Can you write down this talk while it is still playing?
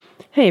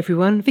Hey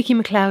everyone, Vicky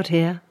McLeod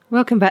here.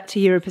 Welcome back to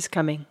Europe is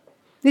Coming.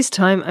 This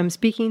time I'm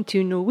speaking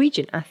to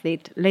Norwegian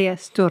athlete Lea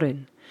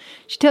Storren.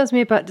 She tells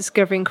me about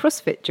discovering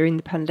CrossFit during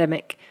the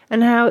pandemic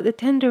and how at the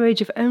tender age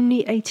of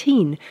only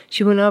 18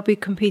 she will now be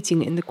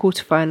competing in the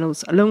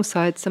quarterfinals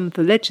alongside some of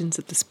the legends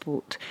of the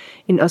sport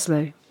in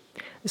Oslo.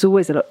 There's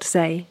always a lot to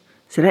say,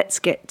 so let's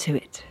get to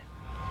it.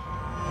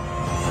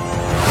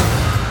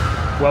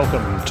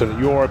 Welcome to the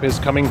Europe is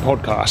Coming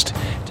podcast,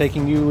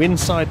 taking you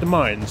inside the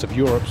minds of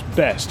Europe's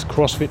best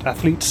CrossFit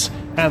athletes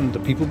and the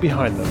people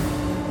behind them.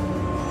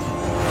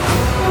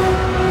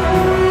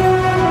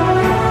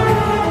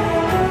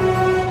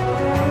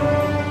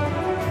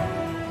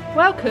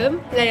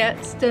 Welcome, Lea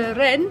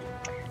Storren,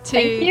 to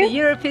the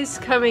Europe is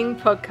Coming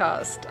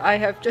podcast. I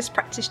have just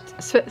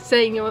practiced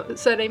saying your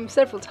surname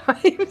several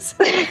times.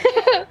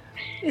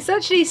 It's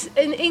actually,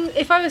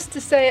 if I was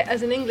to say it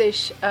as an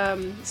English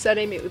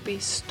surname, it would be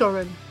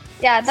Storren.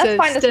 Yeah, that's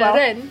fine as well.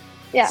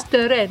 Yeah.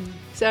 Storren.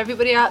 So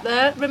everybody out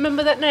there,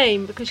 remember that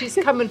name because she's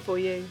coming for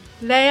you.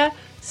 Lea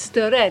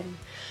Storren.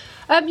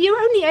 You're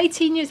only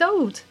 18 years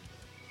old.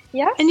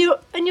 Yes. And you're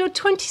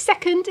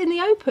 22nd in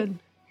the Open.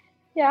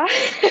 Yeah.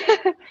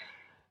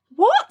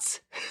 What?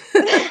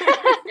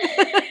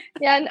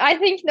 Yeah, and I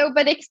think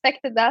nobody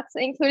expected that,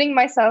 including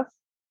myself.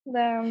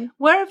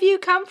 Where have you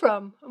come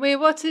from? I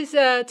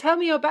mean, tell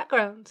me your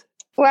background.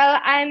 Well,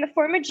 I'm a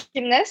former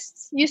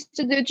gymnast, used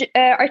to do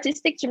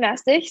artistic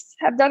gymnastics.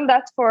 I've done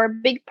that for a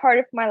big part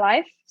of my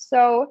life.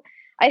 So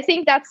I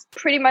think that's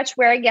pretty much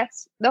where I get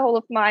the whole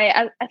of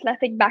my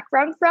athletic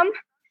background from.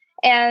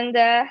 And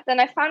then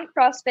I found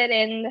CrossFit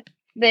in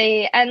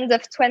the end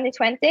of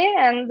 2020.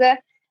 And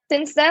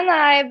since then,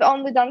 I've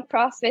only done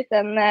CrossFit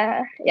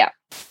and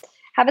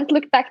haven't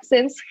looked back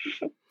since.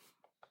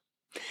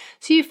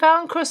 So you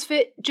found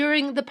CrossFit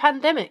during the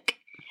pandemic?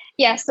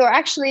 Yes, or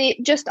actually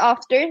just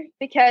after,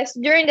 because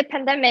during the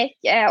pandemic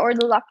or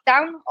the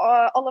lockdown,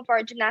 all of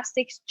our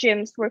gymnastics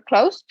gyms were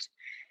closed.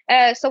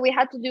 So we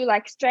had to do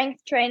like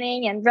strength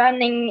training and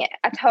running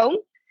at home.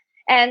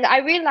 And I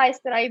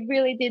realized that I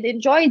really did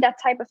enjoy that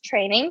type of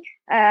training.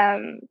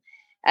 And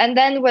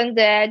then when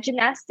the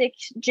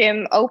gymnastics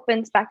gym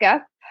opened back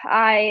up,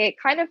 I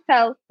kind of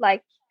felt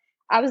like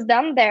I was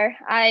done there.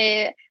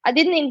 I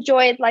didn't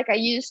enjoy it like I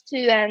used to,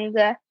 and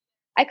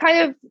I kind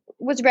of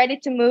was ready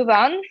to move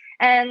on.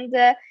 And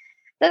then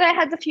I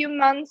had a few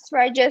months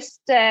where I just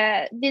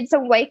did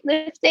some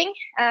weightlifting.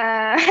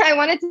 I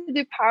wanted to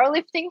do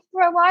powerlifting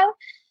for a while,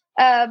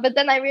 but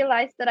then I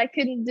realized that I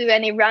couldn't do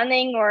any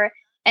running or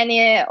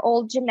any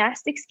old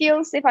gymnastic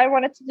skills if I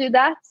wanted to do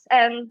that.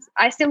 And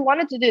I still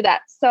wanted to do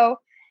that. So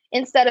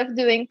instead of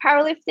doing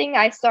powerlifting,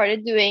 I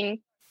started doing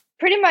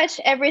pretty much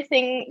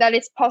everything that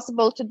is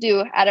possible to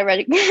do at a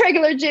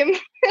regular gym.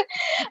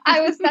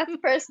 I was that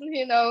person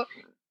who,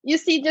 you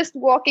see just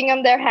walking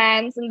on their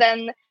hands and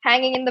then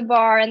hanging in the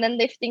bar and then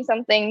lifting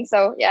something.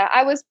 So yeah,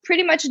 I was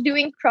pretty much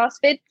doing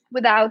CrossFit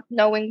without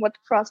knowing what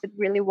CrossFit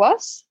really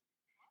was.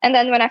 And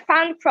then when I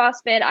found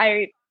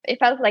CrossFit, it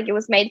felt like it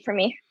was made for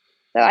me.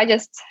 So I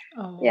just,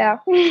 yeah.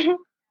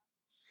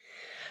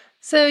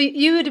 So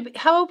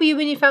how old were you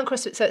when you found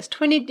CrossFit? So it's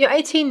 20, you're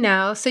 18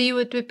 now, so you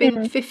would have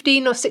been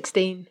 15 or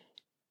 16?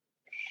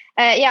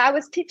 Yeah, I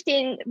was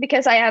 15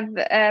 because I have,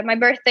 my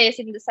birthday is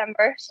in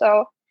December.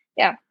 So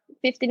yeah,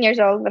 15 years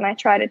old when I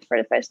tried it for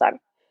the first time.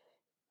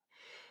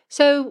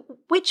 So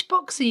which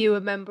box are you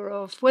a member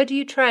of? Where do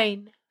you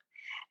train?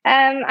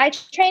 I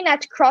train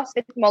at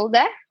CrossFit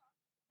Molde,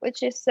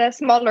 which is a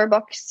smaller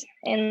box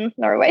in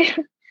Norway.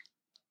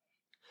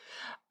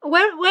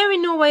 Where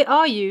in Norway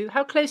are you?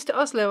 How close to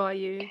Oslo are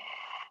you?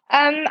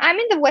 I'm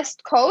in the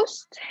west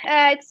coast.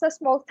 It's a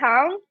small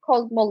town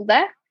called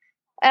Molde.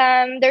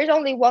 There's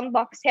only one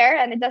box here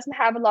and it doesn't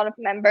have a lot of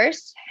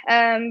members.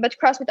 But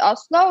CrossFit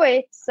Oslo,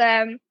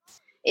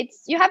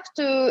 it's you have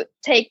to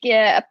take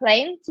a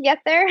plane to get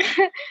there.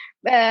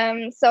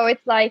 So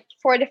it's like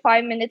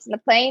 45 minutes in a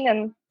plane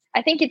and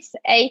I think it's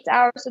 8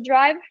 hours to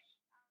drive.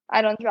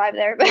 I don't drive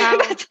there, but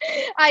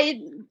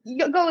I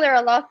go there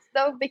a lot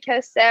though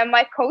because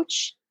my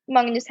coach,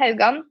 Magnus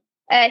Haugan,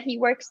 he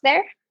works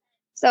there.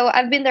 So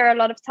I've been there a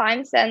lot of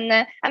times and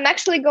I'm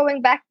actually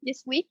going back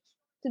this week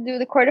to do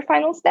the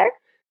quarterfinals there.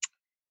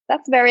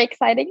 That's very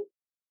exciting.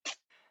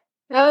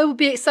 It will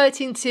be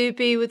exciting to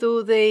be with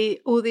all the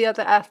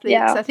other athletes.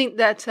 Yeah. I think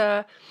that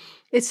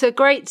it's a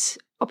great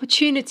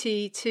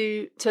opportunity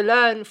to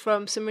learn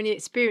from some really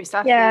experienced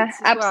athletes. Yeah,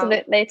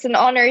 absolutely. Well. It's an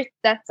honor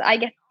that I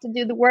get to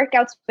do the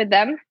workouts with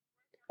them.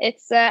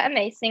 It's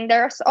amazing.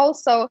 They're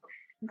also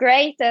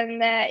great,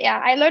 and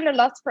I learned a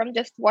lot from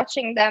just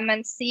watching them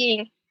and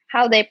seeing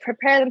how they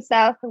prepare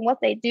themselves and what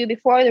they do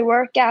before the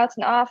workout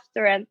and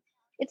after. And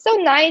it's so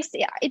nice.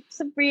 Yeah, it's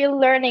a real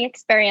learning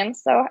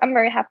experience. So I'm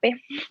very happy.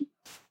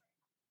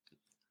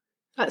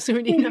 That's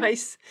really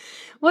nice.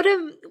 What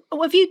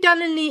have you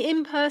done any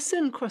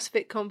in-person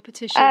CrossFit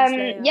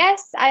competitions?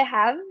 Yes, I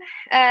have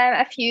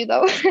a few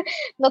though,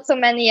 not so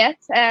many yet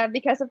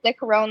because of the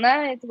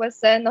corona. It was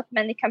not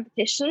many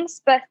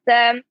competitions, but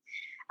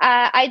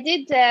I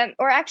did,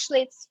 or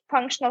actually it's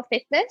functional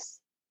fitness.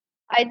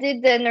 I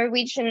did the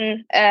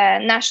Norwegian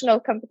national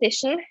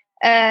competition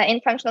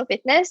in functional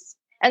fitness,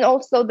 and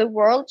also the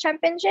world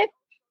championship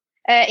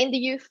in the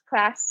youth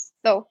class.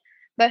 So,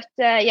 but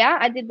yeah,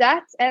 I did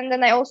that, and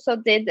then I also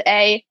did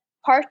a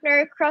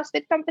partner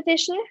CrossFit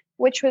competition,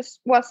 which was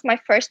my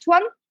first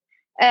one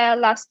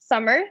last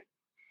summer.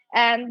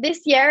 And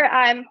this year,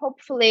 I'm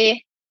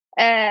hopefully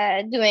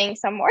doing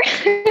some more.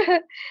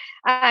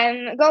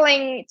 I'm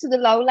going to the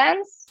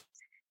lowlands,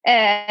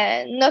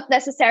 not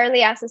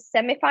necessarily as a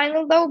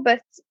semi-final though,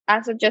 but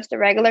as just a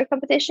regular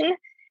competition.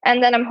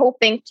 And then I'm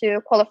hoping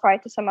to qualify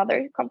to some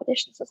other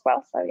competitions as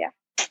well. So yeah.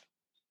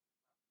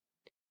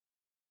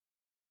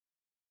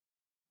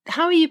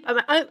 How are you?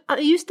 Are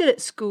you still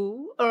at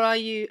school, or are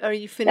you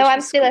finished? No,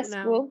 I'm still at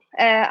now? school.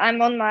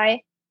 I'm on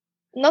my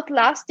not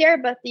last year,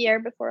 but the year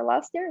before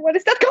last year. What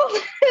is that called?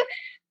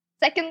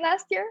 Second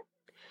last year?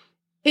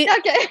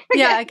 Okay.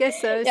 Yeah, I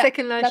guess so. Yeah,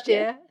 second last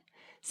year.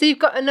 So you've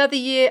got another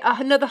year,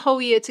 another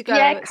whole year to go.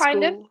 Yeah,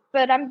 kind of.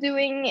 But I'm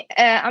doing.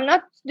 I'm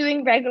not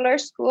doing regular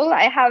school.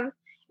 I have,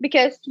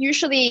 because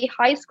usually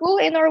high school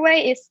in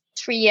Norway is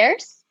 3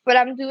 years, but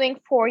I'm doing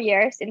 4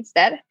 years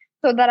instead,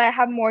 so that I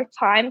have more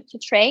time to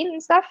train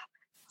and stuff.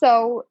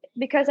 So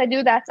because I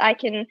do that, I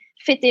can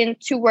fit in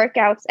 2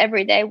 workouts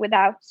every day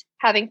without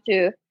having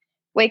to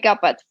wake up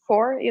at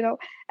 4,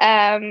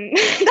 that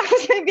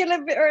was maybe a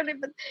little bit early,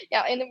 but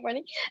yeah, in the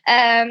morning.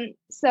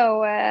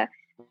 So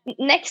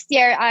next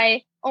year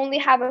I only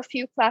have a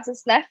few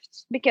classes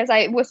left because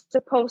I was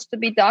supposed to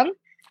be done.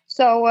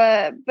 So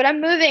but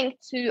I'm moving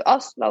to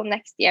Oslo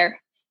next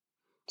year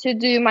to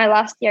do my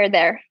last year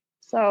there.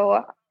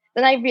 So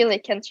then I really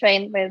can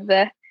train with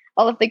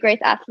all of the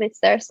great athletes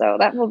there. So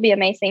that will be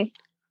amazing.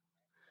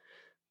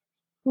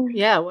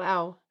 Yeah,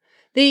 wow.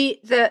 The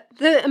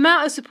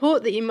amount of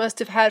support that you must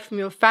have had from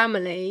your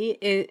family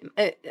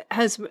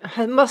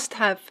must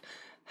have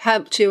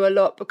helped you a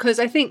lot, because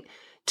I think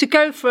to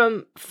go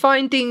from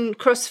finding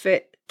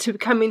CrossFit to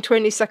becoming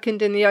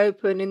 22nd in the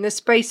Open in the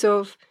space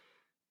of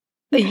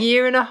a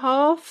year and a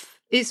half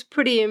is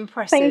pretty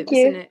impressive,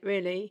 isn't it?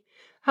 Really.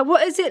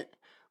 What's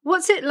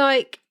it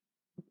like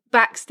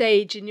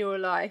backstage in your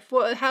life?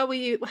 How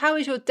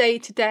is your day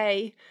to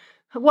day?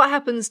 What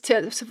happens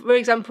to, for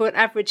example, an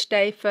average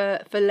day for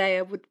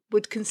Leah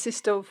would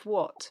consist of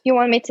what? You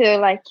want me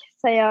to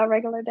say a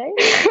regular day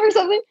or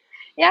something?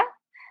 Yeah.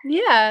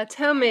 Yeah,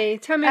 tell me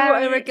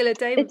what a regular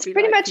day would be like. It's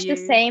pretty much the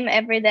same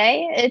every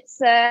day.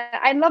 It's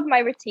I love my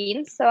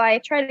routines, so I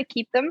try to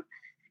keep them.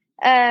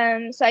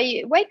 So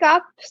I wake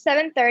up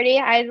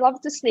 7:30. I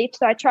love to sleep,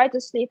 so I try to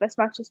sleep as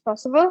much as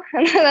possible,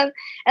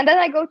 and then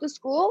I go to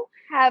school,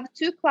 have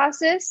 2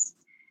 classes,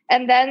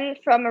 and then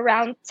from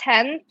around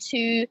 10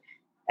 to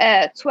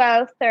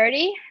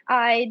 12:30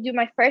 I do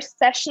my first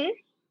session,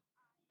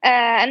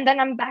 and then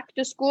I'm back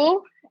to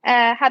school,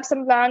 have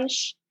some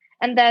lunch,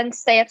 and then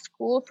stay at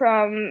school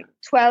from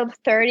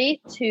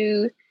 12:30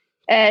 to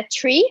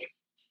 3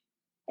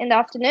 in the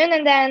afternoon,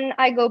 and then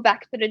I go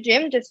back to the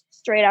gym just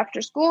straight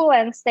after school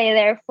and stay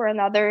there for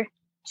another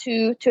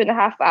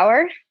 2.5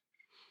 hours,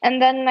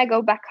 and then I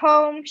go back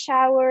home,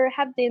 shower,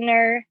 have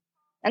dinner,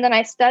 and then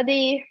I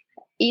study,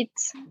 eat,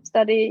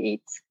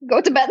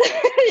 go to bed.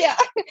 Yeah,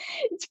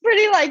 it's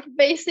pretty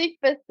basic,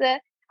 but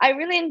I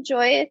really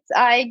enjoy it.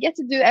 I get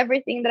to do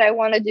everything that I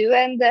want to do,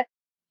 and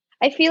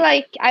I feel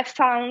like I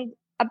found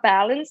a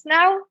balance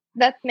now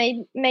that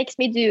makes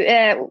me do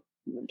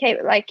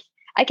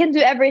I can do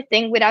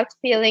everything without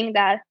feeling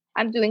that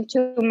I'm doing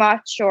too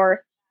much,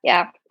 or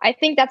I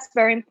think that's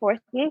very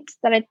important,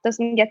 that it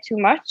doesn't get too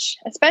much,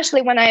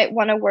 especially when I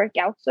want to work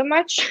out so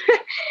much.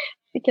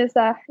 Because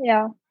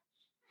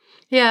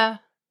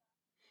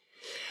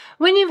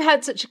when you've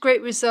had such a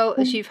great result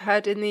as you've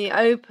had in the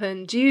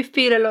Open, do you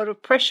feel a lot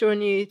of pressure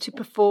on you to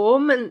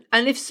perform?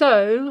 And if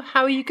so,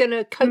 how are you going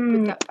to cope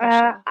with that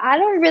pressure? I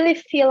don't really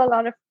feel a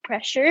lot of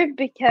pressure,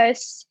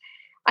 because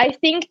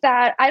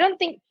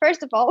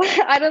first of all,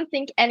 I don't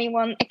think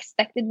anyone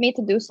expected me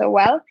to do so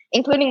well,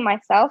 including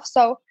myself.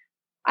 So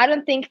I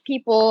don't think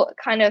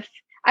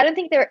I don't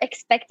think they're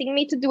expecting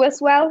me to do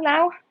as well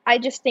now. I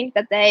just think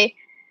that they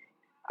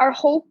are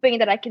hoping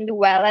that I can do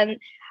well. And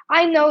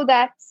I know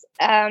that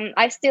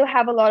I still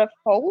have a lot of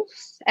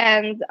holes,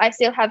 and I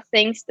still have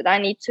things that I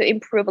need to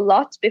improve a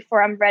lot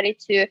before I'm ready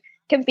to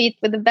compete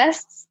with the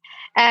best.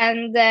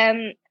 And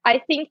I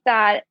think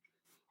that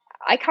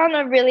I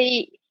cannot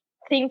really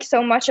think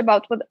so much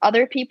about what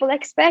other people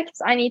expect.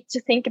 I need to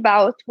think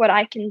about what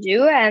I can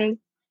do, and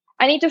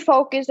I need to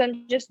focus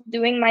on just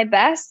doing my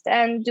best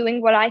and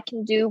doing what I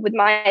can do with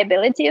my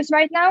abilities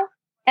right now.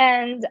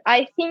 And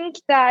I think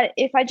that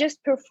if I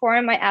just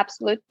perform my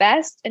absolute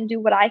best and do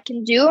what I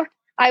can do,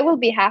 I will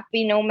be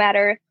happy no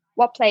matter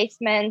what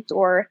placement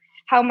or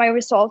how my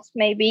results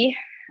may be,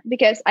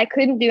 because I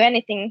couldn't do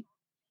anything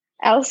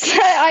else.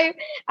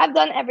 I've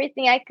done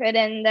everything I could,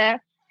 and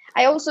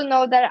I also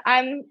know that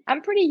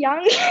I'm pretty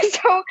young,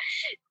 so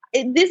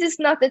this is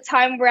not the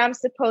time where I'm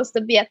supposed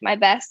to be at my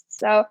best.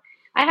 So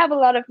I have a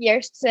lot of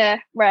years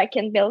where I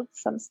can build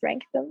some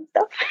strength and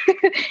stuff.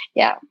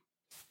 Yeah.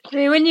 I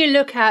mean, when you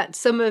look at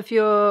some of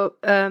your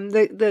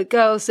the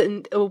girls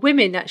or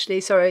women,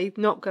 actually, sorry,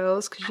 not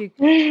girls, because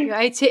you're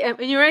 18.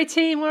 When you're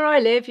 18, where I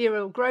live,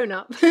 you're all grown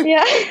up.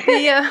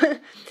 Yeah.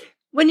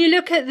 When you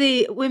look at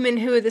the women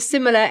who are the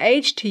similar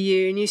age to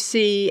you, and you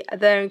see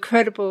their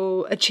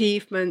incredible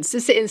achievements,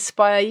 does it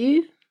inspire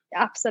you?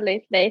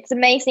 Absolutely, it's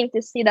amazing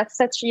to see that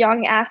such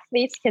young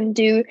athletes can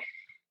do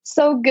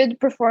so good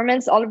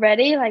performance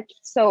already, like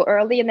so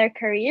early in their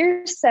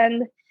careers,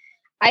 and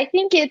I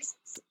think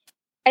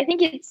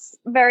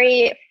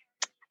we're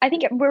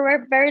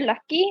very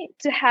lucky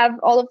to have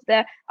all of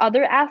the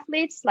other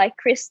athletes like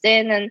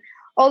Kristin and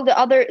all the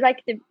other,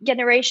 like the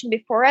generation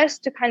before us,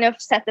 to kind of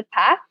set the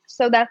path.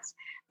 So that's,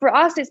 for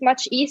us, it's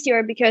much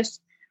easier because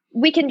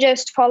we can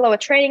just follow a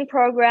training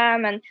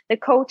program and the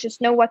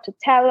coaches know what to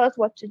tell us,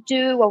 what to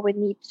do, what we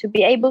need to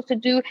be able to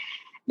do.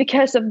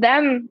 Because of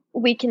them,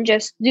 we can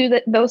just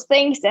do those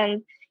things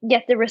and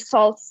get the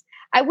results.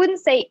 I wouldn't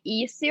say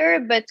easier,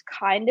 but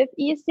kind of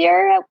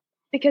easier,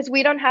 because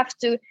we don't have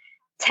to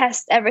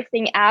test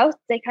everything out.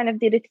 They kind of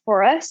did it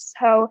for us.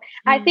 So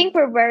I think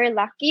we're very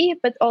lucky,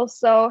 but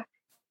also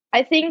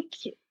I think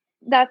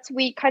that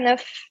we kind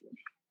of,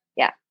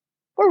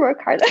 we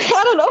work hard.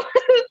 I don't know.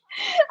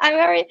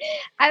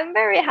 I'm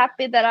very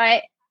happy that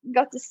I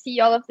got to see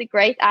all of the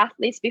great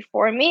athletes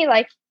before me.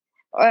 Like,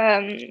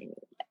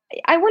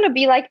 I want to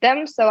be like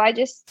them. So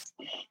there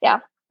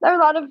are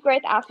a lot of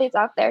great athletes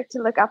out there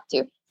to look up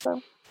to.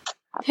 So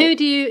who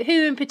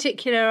in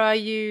particular are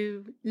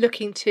you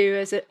looking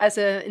to as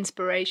a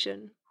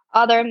inspiration?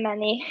 There are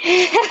many.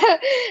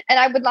 And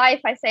I would lie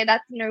if I say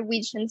that the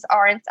Norwegians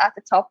aren't at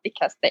the top,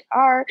 because they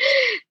are.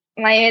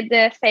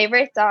 The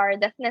favorites are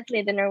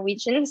definitely the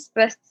Norwegians,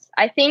 but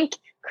I think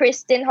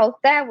Kristin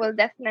Holte will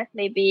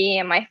definitely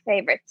be my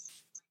favorite.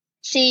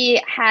 She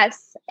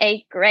has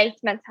a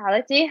great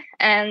mentality,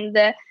 and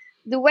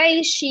the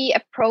way she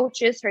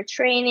approaches her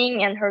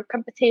training and her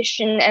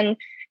competition and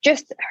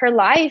just her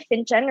life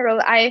in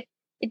general, it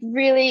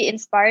really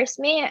inspires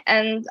me,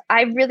 and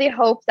I really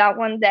hope that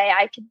one day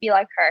I could be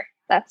like her.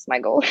 That's my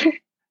goal.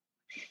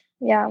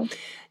 Yeah.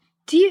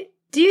 Do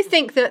you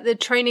think that the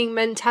training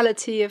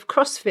mentality of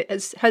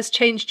CrossFit has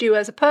changed you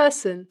as a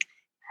person?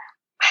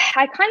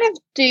 I kind of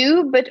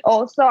do, but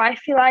also I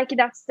feel like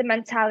that's the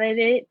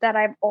mentality that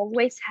I've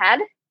always had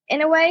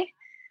in a way.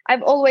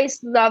 I've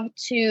always loved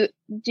to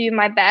do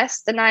my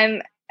best, and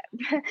I'm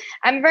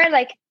very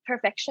like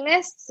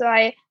perfectionist, so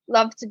I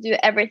love to do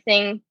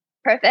everything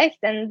perfect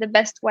and the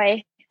best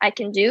way I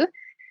can do.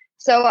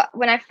 So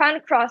when I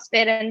found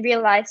CrossFit and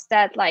realized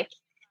that like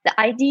the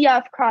idea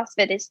of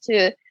CrossFit is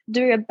to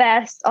do your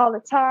best all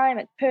the time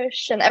and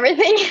push and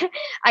everything,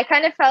 I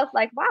kind of felt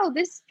like, wow,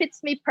 this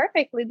fits me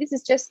perfectly. This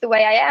is just the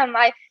way I am.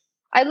 I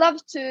love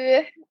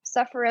to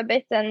suffer a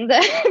bit and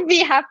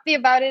be happy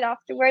about it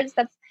afterwards.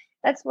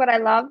 That's what I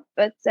love.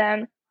 But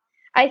I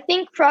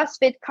think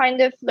CrossFit kind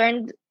of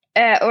learned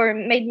or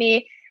made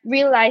me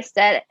realize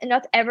that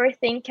not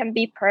everything can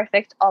be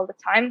perfect all the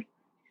time.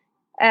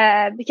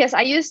 Because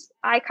I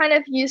kind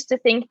of used to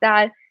think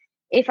that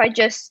if I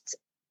just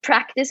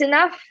practice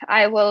enough,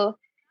 I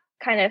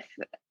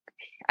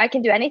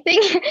can do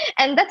anything.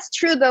 And that's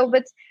true though,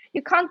 but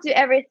you can't do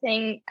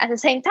everything at the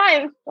same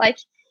time. Like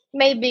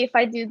maybe if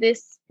I do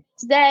this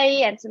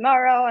today and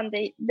tomorrow and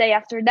the day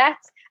after that,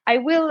 I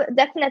will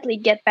definitely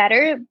get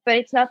better, but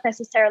it's not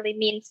necessarily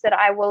means that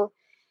I will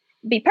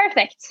be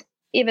perfect,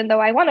 even though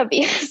I want to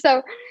be.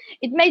 So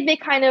it made me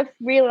kind of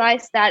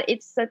realize that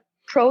it's a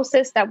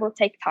process that will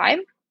take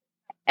time,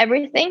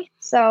 everything.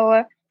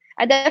 So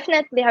I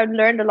definitely have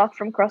learned a lot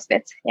from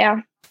CrossFit.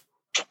 Yeah.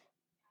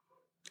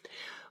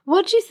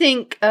 What do you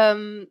think,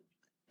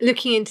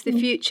 looking into the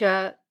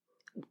future,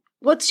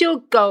 what's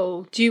your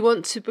goal? Do you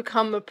want to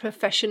become a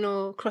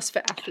professional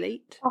CrossFit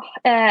athlete?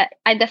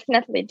 I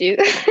definitely do.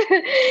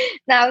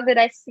 Now that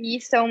I see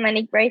so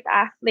many great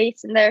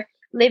athletes and they're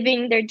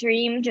living their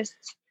dream,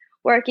 just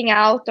working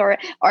out, or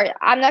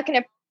I'm not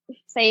going to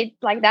say it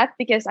like that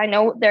because I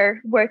know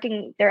they're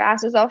working their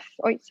asses off.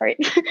 Oh, sorry.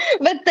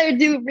 But they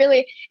do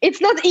really,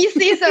 it's not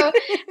easy. So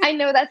I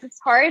know that it's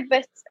hard,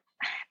 but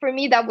for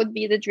me, that would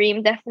be the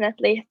dream,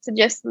 definitely, to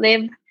just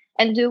live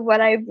and do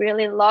what I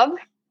really love.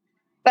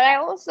 But I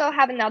also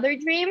have another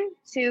dream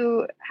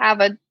to have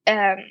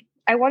I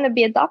want to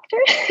be a doctor.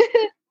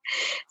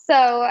 So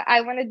I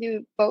want to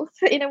do both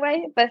in a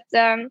way. But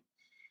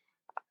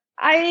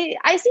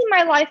I see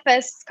my life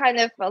as kind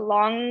of a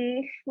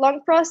long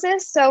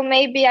process. So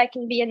maybe I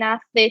can be an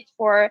athlete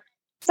for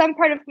some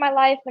part of my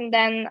life, and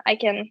then I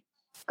can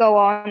go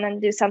on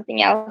and do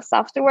something else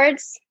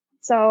afterwards.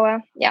 So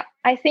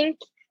I think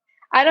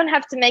I don't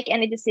have to make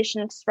any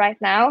decisions right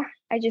now.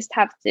 I just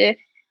have to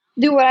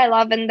do what I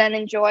love and then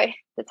enjoy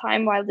the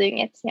time while doing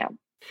it. Yeah.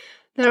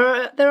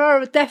 There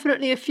are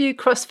definitely a few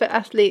CrossFit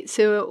athletes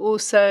who are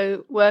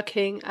also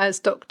working as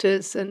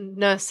doctors and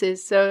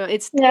nurses, so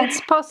it's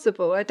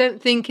possible. I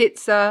don't think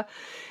it's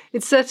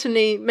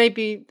certainly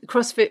maybe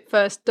CrossFit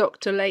first,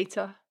 doctor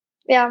later.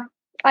 Yeah,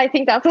 I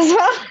think that as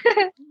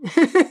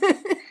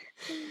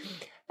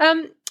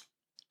well.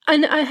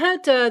 And I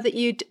heard that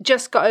you'd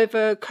just got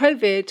over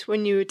COVID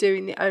when you were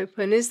doing the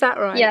Open. Is that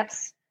right?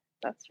 Yes,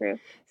 that's true.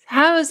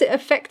 How has it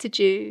affected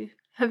you?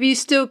 Have you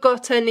still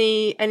got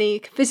any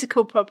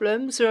physical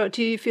problems, or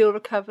do you feel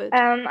recovered?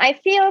 I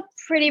feel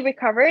pretty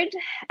recovered.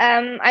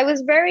 I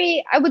was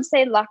I would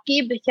say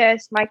lucky,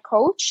 because my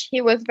coach, he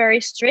was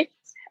very strict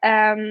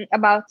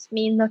about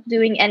me not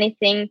doing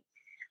anything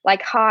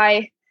like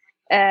high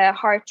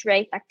heart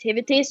rate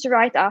activities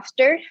right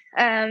after.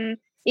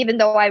 Even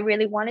though I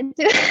really wanted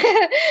to.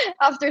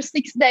 After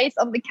 6 days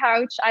on the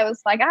couch, I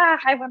was like,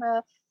 I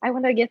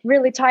wanna get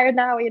really tired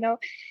now,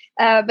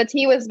 But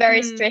he was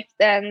very strict,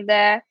 and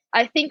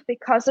I think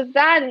because of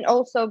that, and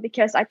also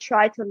because I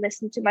tried to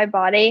listen to my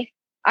body,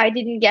 I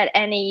didn't get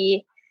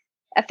any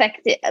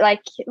affected,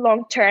 like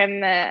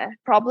long-term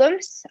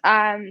problems.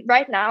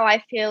 Right now,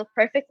 I feel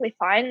perfectly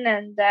fine,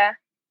 and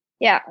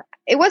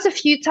it was a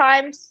few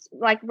times,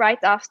 like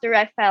right after,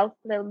 I felt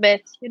a little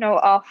bit,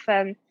 off,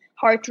 and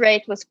heart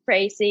rate was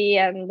crazy,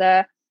 and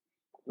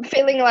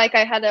feeling like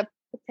I had a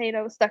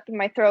potato stuck in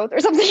my throat or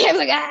something. I was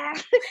like,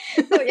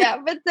 So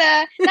but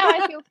now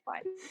I feel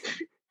fine.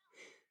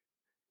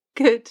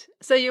 Good.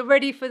 So you're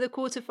ready for the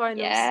quarterfinals?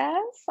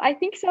 Yes, I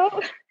think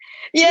so.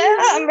 Yeah,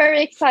 I'm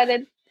very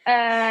excited.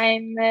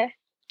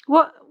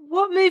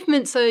 What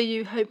movements are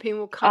you hoping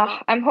will come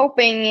up? I'm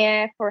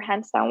hoping for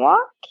handstand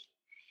walk,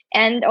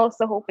 and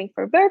also hoping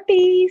for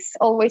burpees,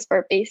 always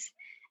burpees.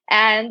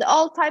 And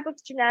all type of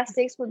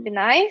gymnastics would be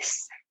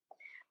nice.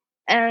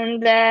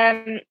 And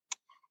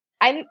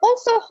I'm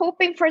also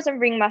hoping for some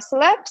ring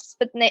muscle ups,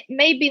 but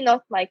maybe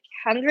not like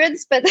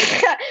hundreds, but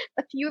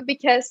a few,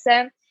 because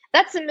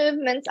that's a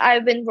movement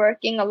I've been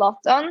working a lot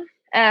on.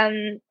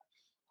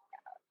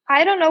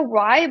 I don't know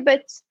why,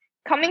 but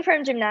coming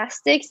from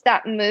gymnastics,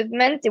 that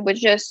movement, it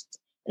was just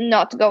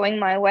not going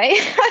my way.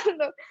 I don't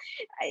know.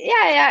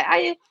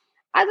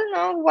 I don't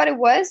know what it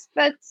was,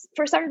 but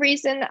for some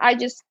reason, I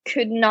just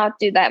could not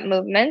do that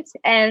movement.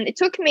 And it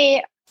took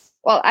me,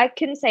 I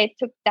couldn't say it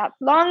took that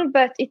long,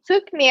 but it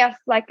took me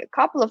like a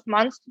couple of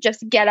months to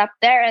just get up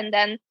there. And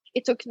then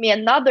it took me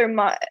another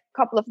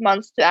couple of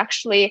months to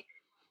actually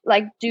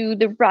like do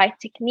the right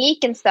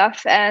technique and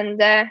stuff. And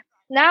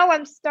now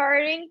I'm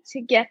starting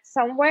to get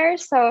somewhere.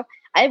 So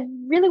I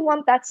really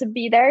want that to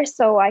be there,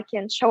 so I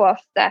can show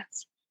off that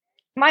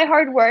my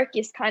hard work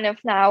is kind of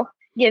now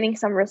giving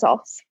some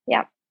results.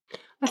 Yeah.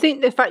 I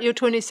think the fact you're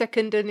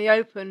 22nd in the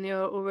Open,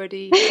 you're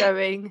already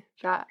showing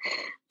that,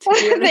 to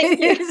be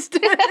honest.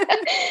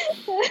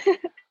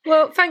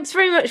 Well, thanks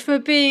very much for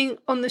being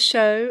on the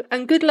show,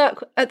 and good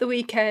luck at the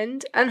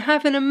weekend, and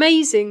have an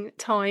amazing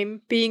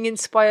time being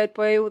inspired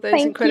by all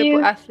those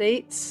incredible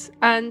athletes.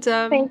 And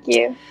thank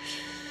you.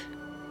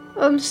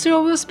 I'm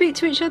sure we'll speak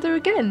to each other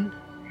again.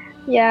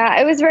 Yeah,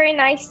 it was very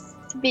nice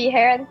to be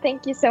here, and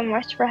thank you so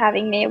much for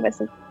having me. It was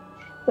a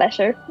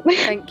pleasure.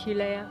 Thank you,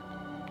 Leah.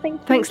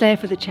 Thanks, Leah,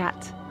 for the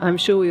chat. I'm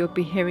sure we'll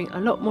be hearing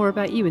a lot more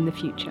about you in the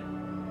future.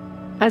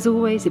 As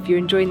always, if you're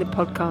enjoying the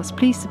podcast,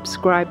 please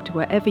subscribe to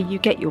wherever you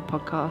get your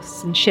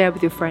podcasts and share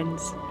with your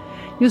friends.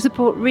 Your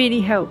support really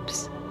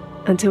helps.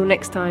 Until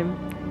next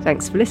time,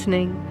 thanks for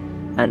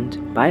listening,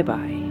 and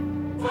bye-bye.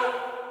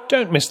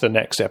 Don't miss the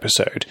next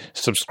episode.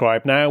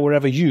 Subscribe now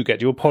wherever you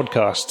get your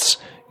podcasts.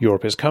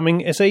 Europe is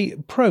Coming is a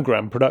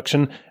programme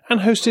production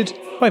and hosted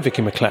by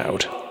Vicky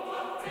McLeod.